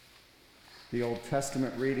The Old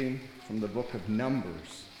Testament reading from the book of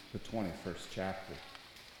Numbers, the 21st chapter.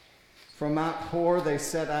 From Mount Hor they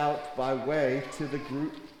set out by way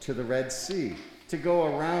to the Red Sea to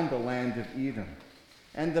go around the land of Edom.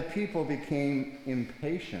 And the people became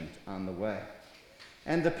impatient on the way.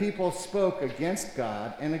 And the people spoke against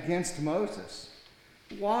God and against Moses.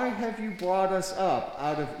 "Why have you brought us up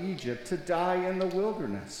out of Egypt to die in the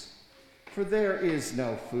wilderness? For there is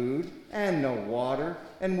no food and no water,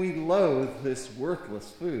 and we loathe this worthless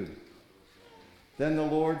food." Then the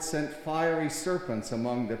Lord sent fiery serpents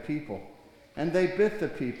among the people, and they bit the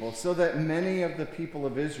people, so that many of the people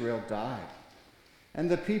of Israel died. And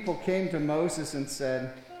the people came to Moses and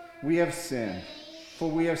said, "We have sinned, for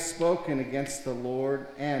we have spoken against the Lord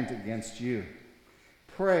and against you.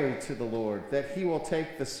 Pray to the Lord that he will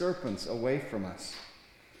take the serpents away from us."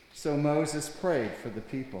 So Moses prayed for the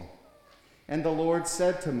people. And the Lord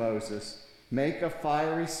said to Moses, "Make a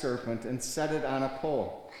fiery serpent and set it on a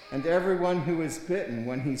pole, and everyone who is bitten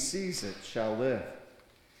when he sees it shall live."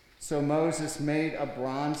 So Moses made a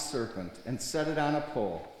bronze serpent and set it on a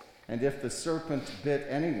pole, and if the serpent bit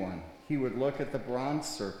anyone, he would look at the bronze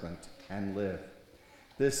serpent and live.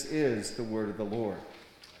 This is the word of the Lord.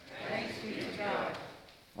 Thanks be to God.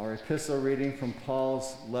 Our epistle reading from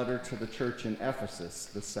Paul's letter to the church in Ephesus,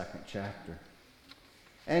 the 2nd chapter.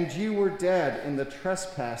 "And you were dead in the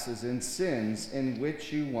trespasses and sins in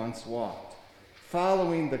which you once walked,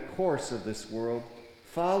 following the course of this world,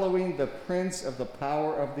 following the prince of the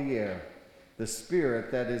power of the air, the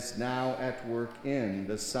spirit that is now at work in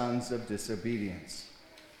the sons of disobedience,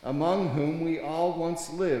 among whom we all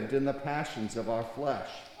once lived in the passions of our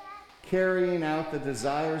flesh, carrying out the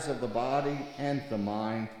desires of the body and the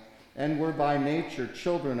mind, and were by nature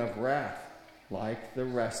children of wrath, like the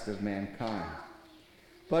rest of mankind.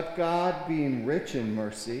 But God, being rich in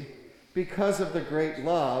mercy, because of the great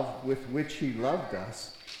love with which he loved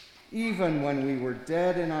us, even when we were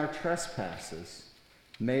dead in our trespasses,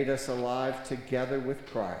 made us alive together with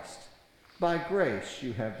Christ. By grace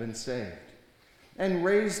you have been saved, and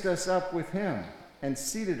raised us up with him, and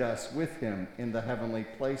seated us with him in the heavenly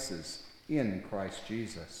places in Christ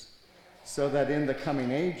Jesus, so that in the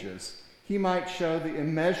coming ages he might show the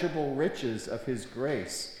immeasurable riches of his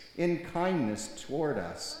grace in kindness toward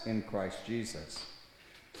us in Christ Jesus.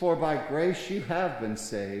 For by grace you have been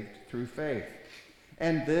saved through faith.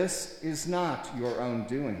 And this is not your own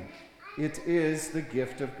doing. It is the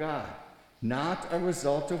gift of God, not a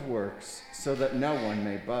result of works, so that no one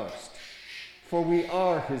may boast. For we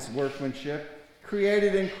are his workmanship,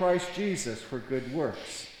 created in Christ Jesus for good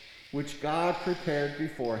works, which God prepared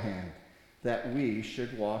beforehand, that we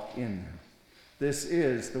should walk in them. This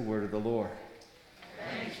is the word of the Lord.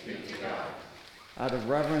 Thanks be to God. Out of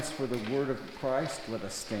reverence for the word of Christ, let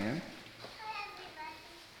us stand.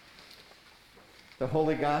 The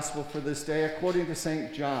Holy Gospel for this day according to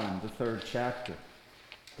St. John, the 3rd chapter.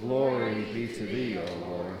 Glory be to thee, O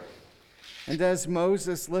Lord. And as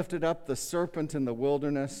Moses lifted up the serpent in the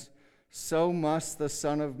wilderness, so must the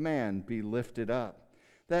Son of Man be lifted up,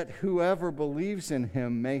 that whoever believes in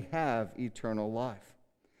him may have eternal life.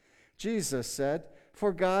 Jesus said,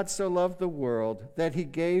 "For God so loved the world that he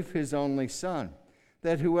gave his only Son,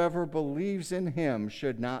 that whoever believes in him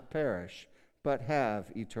should not perish, but have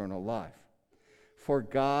eternal life. For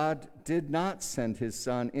God did not send his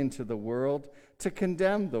Son into the world to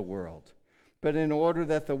condemn the world, but in order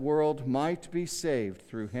that the world might be saved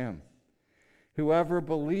through him. Whoever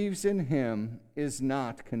believes in him is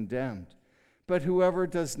not condemned, but whoever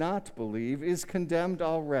does not believe is condemned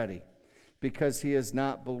already, because he has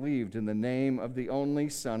not believed in the name of the only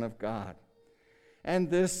Son of God. And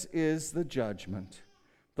this is the judgment.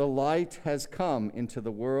 The light has come into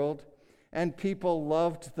the world, and people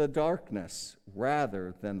loved the darkness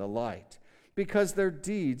rather than the light, because their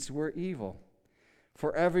deeds were evil.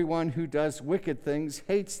 For everyone who does wicked things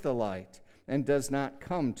hates the light and does not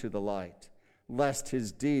come to the light, lest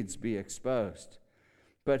his deeds be exposed.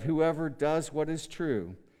 But whoever does what is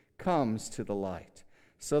true comes to the light,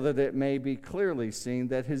 so that it may be clearly seen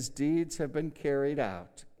that his deeds have been carried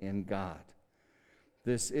out in God."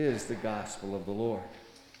 This is the gospel of the Lord.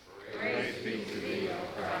 Praise be to thee, O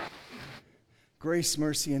Christ. Grace,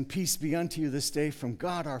 mercy, and peace be unto you this day from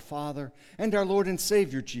God our Father and our Lord and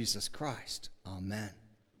Savior Jesus Christ. Amen.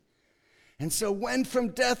 And so when from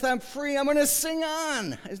death I'm free, I'm going to sing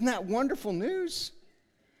on. Isn't that wonderful news?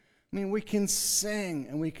 I mean, we can sing,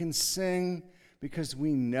 and we can sing because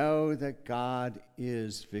we know that God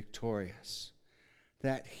is victorious,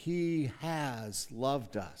 that he has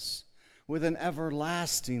loved us with an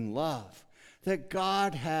everlasting love, that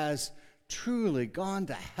God has truly gone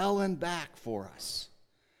to hell and back for us,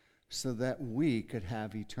 so that we could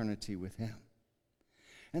have eternity with him.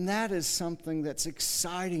 And that is something that's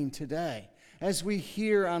exciting today. As we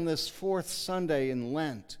hear on this fourth Sunday in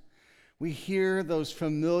Lent, we hear those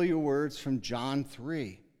familiar words from John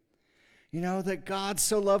 3. You know, that God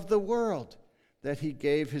so loved the world that he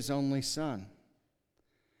gave his only Son.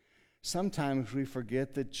 Sometimes we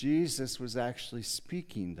forget that Jesus was actually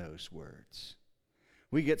speaking those words.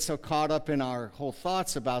 We get so caught up in our whole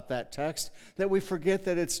thoughts about that text that we forget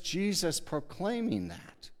that it's Jesus proclaiming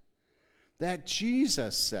that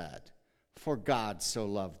Jesus said, "For God so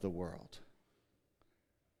loved the world."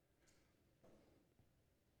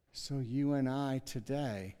 So you and I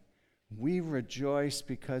today, we rejoice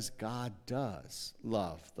because God does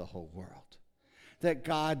love the whole world. That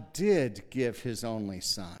God did give his only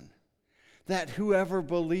Son. That whoever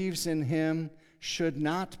believes in him should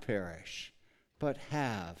not perish, but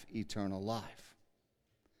have eternal life.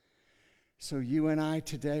 So you and I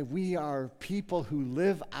today, we are people who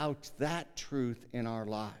live out that truth in our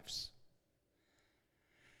lives.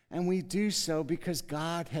 And we do so because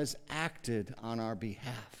God has acted on our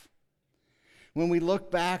behalf. When we look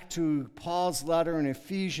back to Paul's letter in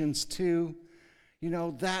Ephesians 2, you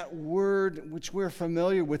know, that word which we're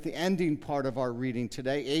familiar with, the ending part of our reading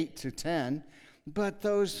today, 8 to 10, but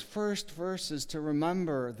those first verses to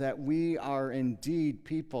remember that we are indeed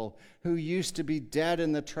people who used to be dead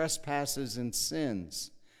in the trespasses and sins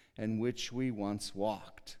in which we once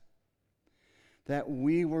walked. That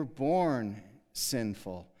we were born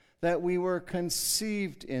sinful, that we were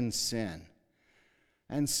conceived in sin.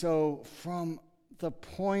 And so from the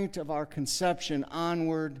point of our conception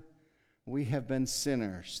onward, we have been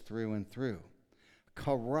sinners through and through,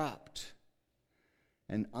 corrupt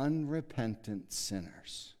and unrepentant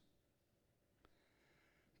sinners.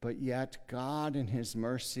 But yet God in his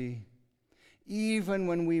mercy, even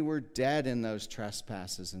when we were dead in those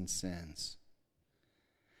trespasses and sins,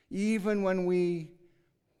 even when we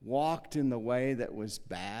walked in the way that was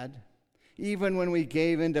bad, even when we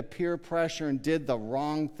gave into peer pressure and did the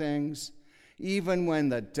wrong things, even when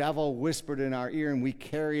the devil whispered in our ear and we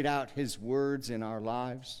carried out his words in our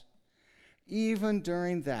lives, even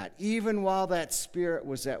during that, even while that spirit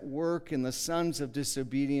was at work in the sons of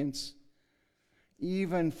disobedience,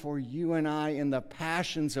 even for you and I in the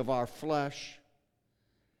passions of our flesh,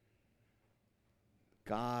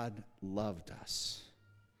 God loved us.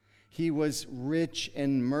 He was rich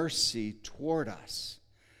in mercy toward us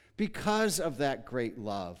because of that great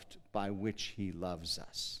love by which he loves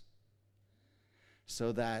us.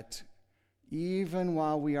 So that even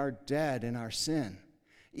while we are dead in our sin,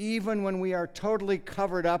 even when we are totally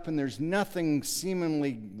covered up and there's nothing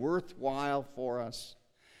seemingly worthwhile for us,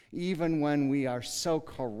 even when we are so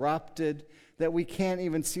corrupted that we can't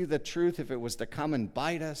even see the truth if it was to come and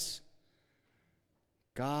bite us,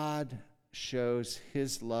 God shows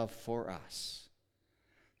his love for us,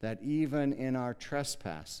 that even in our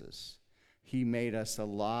trespasses, he made us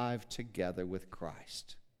alive together with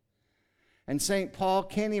Christ. And St. Paul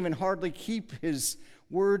can't even hardly keep his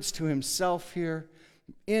words to himself here.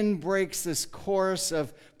 In breaks this chorus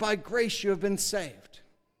of, by grace you have been saved.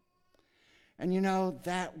 And you know,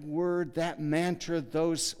 that word, that mantra,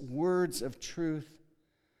 those words of truth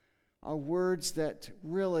are words that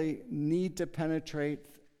really need to penetrate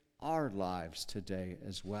our lives today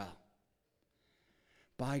as well.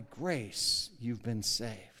 By grace you've been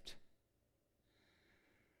saved.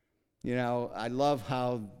 You know, I love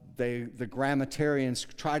how the grammatarians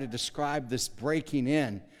try to describe this breaking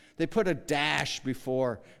in. They put a dash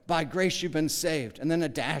before, by grace you've been saved, and then a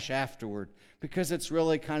dash afterward, because it's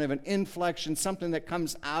really kind of an inflection, something that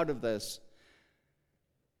comes out of this.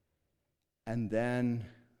 And then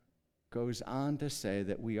goes on to say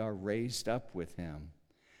that we are raised up with him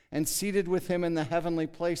and seated with him in the heavenly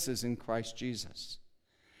places in Christ Jesus.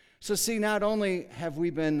 So see, not only have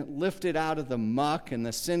we been lifted out of the muck and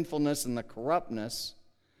the sinfulness and the corruptness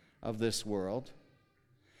of this world,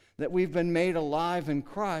 that we've been made alive in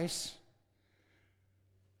Christ,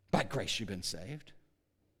 by grace you've been saved,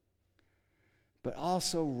 but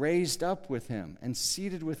also raised up with him and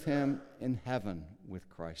seated with him in heaven with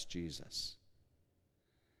Christ Jesus.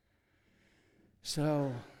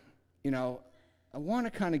 So, you know, I want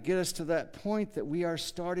to kind of get us to that point that we are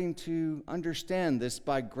starting to understand this,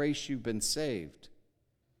 by grace you've been saved.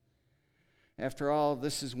 After all,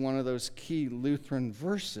 this is one of those key Lutheran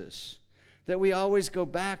verses that we always go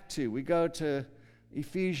back to. We go to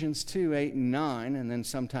Ephesians 2, 8 and 9, and then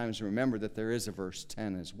sometimes remember that there is a verse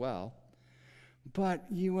 10 as well. But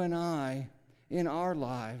you and I, in our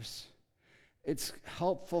lives, it's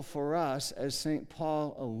helpful for us, as St.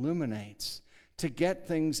 Paul illuminates, to get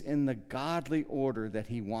things in the godly order that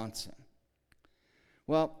he wants them.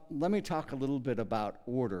 Well, let me talk a little bit about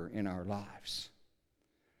order in our lives.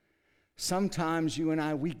 Sometimes you and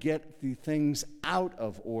I, we get the things out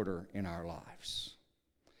of order in our lives.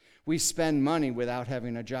 We spend money without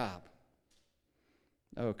having a job.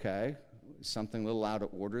 Okay, something a little out of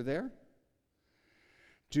order there.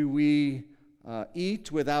 Do we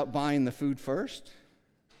eat without buying the food first?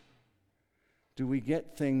 Do we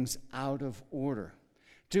get things out of order?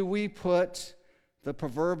 Do we put the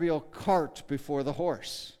proverbial cart before the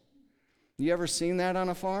horse? You ever seen that on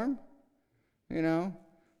a farm? You know,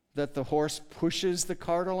 that the horse pushes the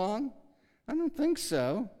cart along? I don't think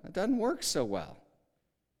so. It doesn't work so well.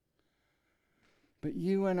 But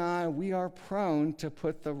you and I, we are prone to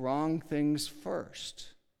put the wrong things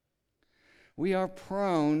first. We are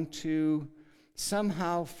prone to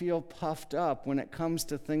somehow feel puffed up when it comes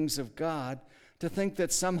to things of God, to think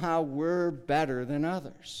that somehow we're better than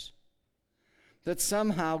others. That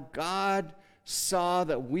somehow God saw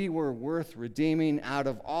that we were worth redeeming out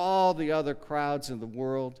of all the other crowds in the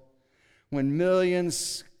world. When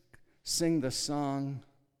millions sing the song,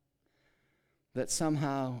 that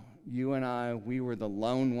somehow you and I, we were the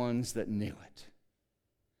lone ones that knew it.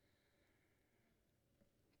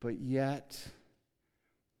 But yet,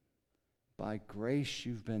 by grace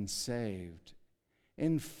you've been saved,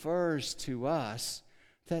 infers to us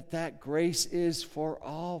that that grace is for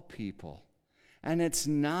all people. And it's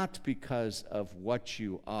not because of what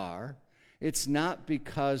you are. It's not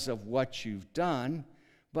because of what you've done,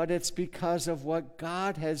 but it's because of what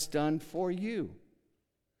God has done for you.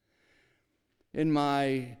 In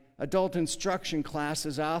my adult instruction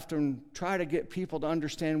classes, I often try to get people to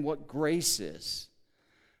understand what grace is.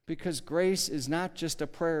 Because grace is not just a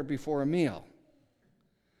prayer before a meal.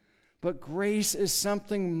 But grace is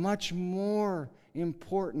something much more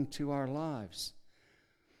important to our lives.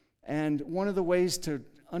 And one of the ways to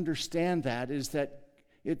understand that is that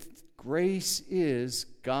grace is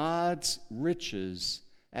God's riches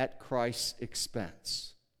at Christ's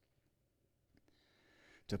expense.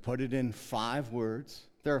 To put it in 5 words,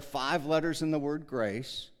 there are 5 letters in the word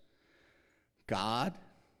grace. God,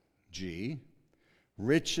 G,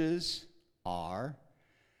 riches, R,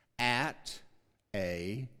 at,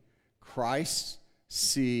 A, Christ,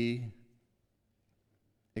 C,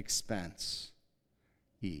 expense,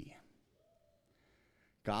 E.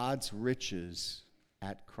 God's riches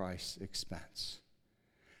at Christ's expense.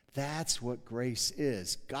 That's what grace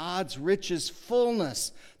is. God's riches,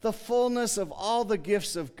 fullness, the fullness of all the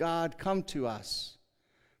gifts of God come to us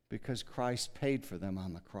because Christ paid for them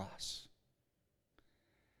on the cross.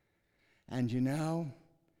 And you know,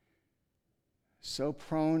 so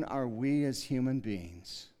prone are we as human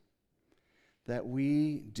beings that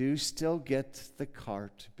we do still get the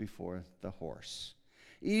cart before the horse.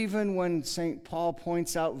 Even when St. Paul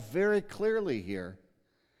points out very clearly here,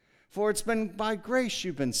 for it's been by grace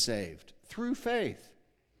you've been saved, through faith.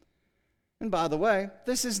 And by the way,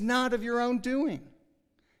 this is not of your own doing.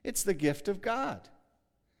 It's the gift of God,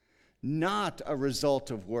 not a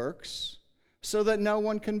result of works, so that no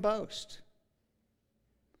one can boast.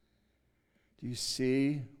 Do you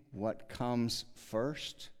see what comes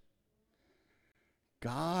first?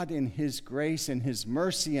 God in his grace and his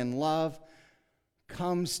mercy and love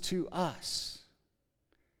comes to us.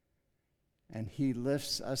 And he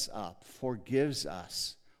lifts us up, forgives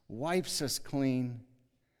us, wipes us clean,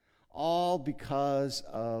 all because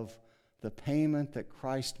of the payment that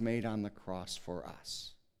Christ made on the cross for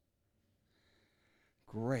us.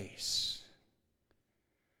 Grace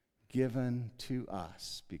given to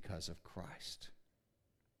us because of Christ.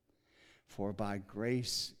 For by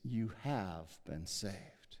grace you have been saved.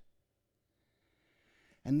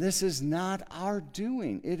 And this is not our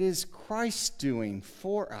doing. It is Christ's doing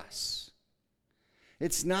for us.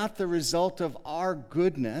 It's not the result of our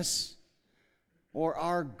goodness or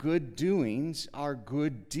our good doings, our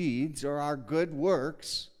good deeds, or our good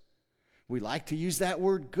works. We like to use that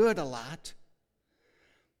word good a lot.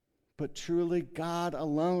 But truly, God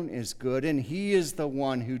alone is good, and he is the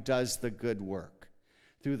one who does the good work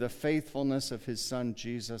through the faithfulness of his Son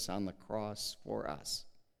Jesus on the cross for us,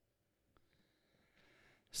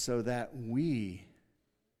 so that we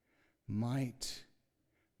might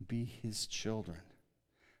be his children,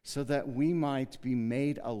 so that we might be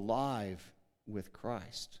made alive with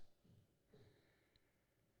Christ.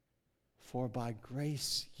 For by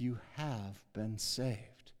grace you have been saved.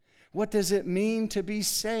 What does it mean to be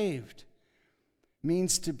saved? It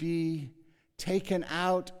means to be taken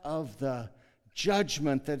out of the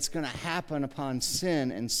judgment that's going to happen upon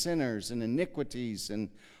sin and sinners and iniquities and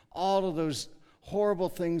all of those horrible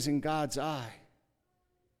things in God's eye.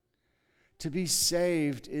 To be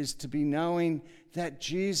saved is to be knowing that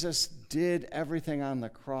Jesus did everything on the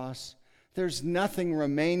cross. There's nothing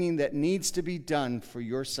remaining that needs to be done for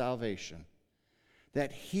your salvation.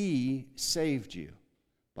 That he saved you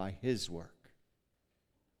by his work.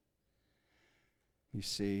 You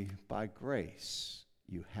see, by grace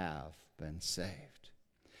you have been saved.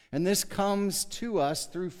 And this comes to us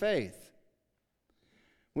through faith,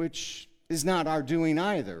 which is not our doing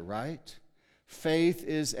either, right? Faith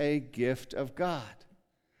is a gift of God.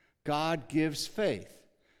 God gives faith.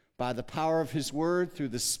 By the power of his word, through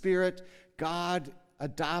the Spirit, God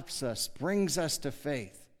adopts us, brings us to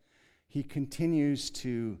faith. He continues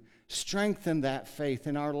to strengthen that faith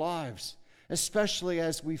in our lives, especially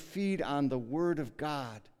as we feed on the Word of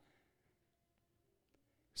God.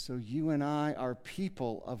 So you and I are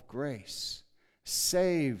people of grace,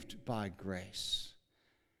 saved by grace,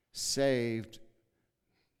 saved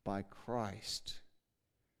by Christ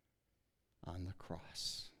on the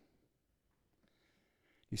cross.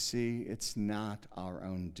 You see, it's not our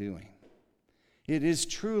own doing. It is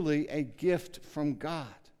truly a gift from God.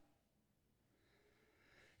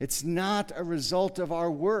 It's not a result of our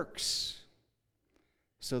works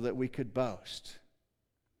so that we could boast.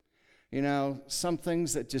 You know, some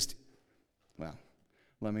things that just, well,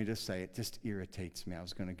 let me just say, it just irritates me. I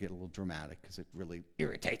was going to get a little dramatic because it really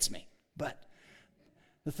irritates me. But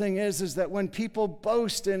the thing is that when people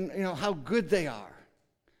boast in, how good they are,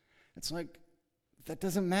 it's like, that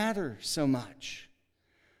doesn't matter so much.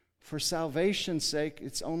 For salvation's sake,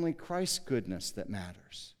 it's only Christ's goodness that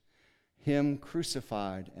matters. Him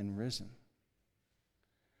crucified and risen.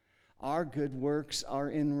 Our good works are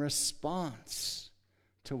in response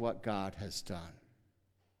to what God has done.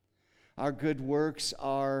 Our good works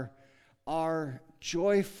are our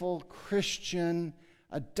joyful Christian,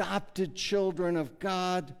 adopted children of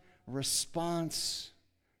God response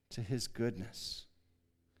to his goodness.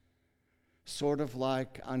 Sort of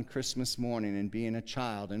like on Christmas morning and being a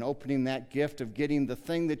child and opening that gift of getting the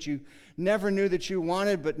thing that you never knew that you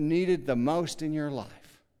wanted but needed the most in your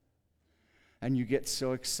life. And you get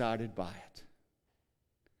so excited by it.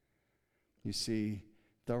 You see,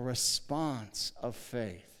 the response of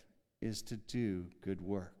faith is to do good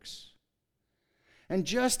works. And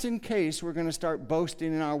just in case we're going to start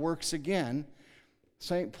boasting in our works again,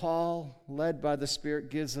 St. Paul, led by the Spirit,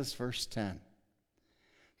 gives us verse 10.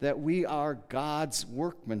 That we are God's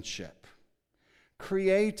workmanship,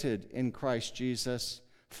 created in Christ Jesus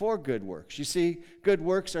for good works. You see, good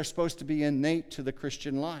works are supposed to be innate to the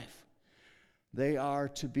Christian life. They are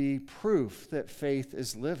to be proof that faith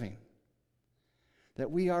is living, that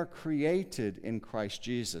we are created in Christ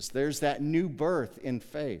Jesus. There's that new birth in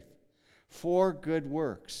faith for good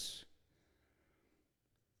works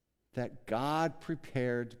that God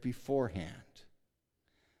prepared beforehand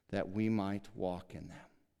that we might walk in them.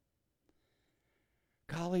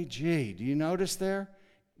 Golly gee, do you notice there?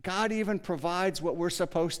 God even provides what we're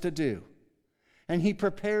supposed to do. And he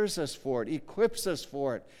prepares us for it, equips us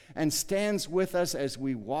for it, and stands with us as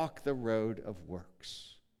we walk the road of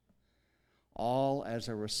works. All as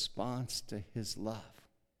a response to his love.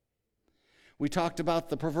 We talked about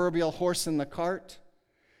the proverbial horse and the cart.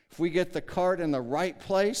 If we get the cart in the right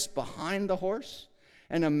place behind the horse,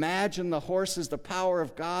 and imagine the horse as the power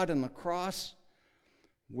of God and the cross,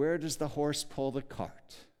 where does the horse pull the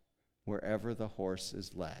cart? Wherever the horse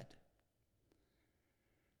is led.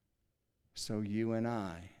 So you and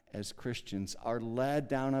I, as Christians, are led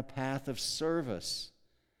down a path of service,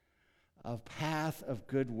 a path of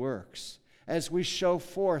good works, as we show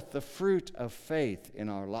forth the fruit of faith in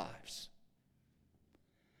our lives.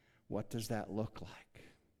 What does that look like?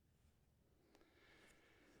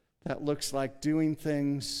 That looks like doing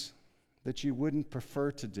things that you wouldn't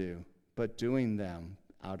prefer to do, but doing them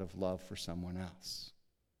out of love for someone else.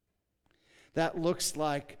 That looks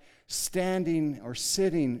like standing or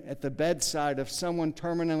sitting at the bedside of someone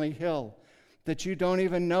terminally ill that you don't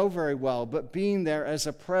even know very well, but being there as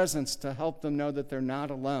a presence to help them know that they're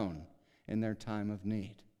not alone in their time of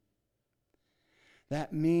need.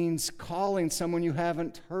 That means calling someone you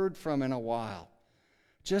haven't heard from in a while,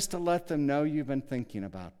 just to let them know you've been thinking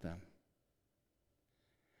about them.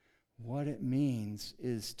 What it means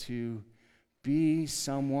is to be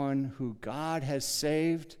someone who God has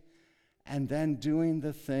saved and then doing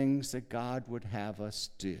the things that God would have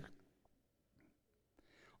us do.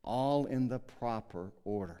 All in the proper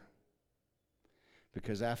order.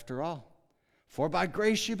 Because after all, for by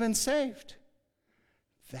grace you've been saved.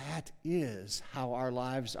 That is how our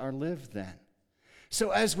lives are lived then.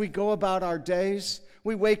 So as we go about our days,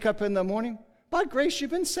 we wake up in the morning, by grace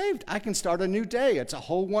you've been saved. I can start a new day. It's a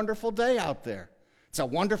whole wonderful day out there. It's a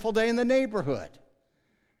wonderful day in the neighborhood.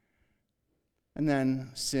 And then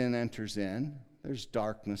sin enters in. There's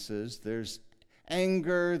darknesses, there's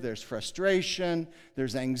anger, there's frustration,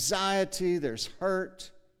 there's anxiety, there's hurt.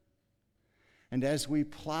 And as we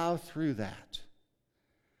plow through that,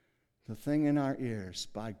 the thing in our ears,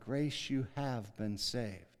 by grace you have been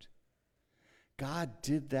saved. God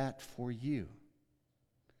did that for you.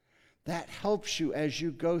 That helps you as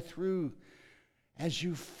you go through, as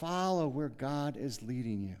you follow where God is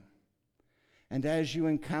leading you. And as you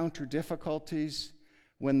encounter difficulties,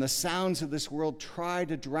 when the sounds of this world try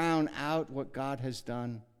to drown out what God has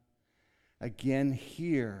done, again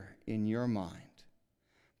hear in your mind,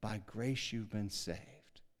 by grace you've been saved.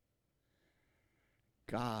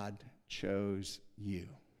 God chose you.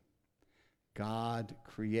 God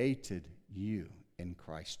created you in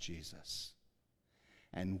Christ Jesus.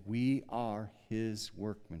 And we are his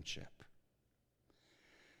workmanship.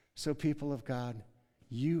 So, people of God,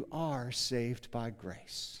 you are saved by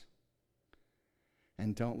grace.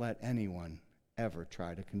 And don't let anyone ever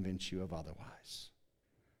try to convince you of otherwise.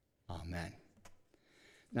 Amen.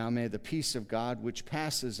 Now may the peace of God, which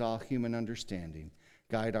passes all human understanding,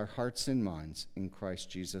 guide our hearts and minds in Christ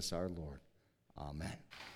Jesus our Lord. Amen.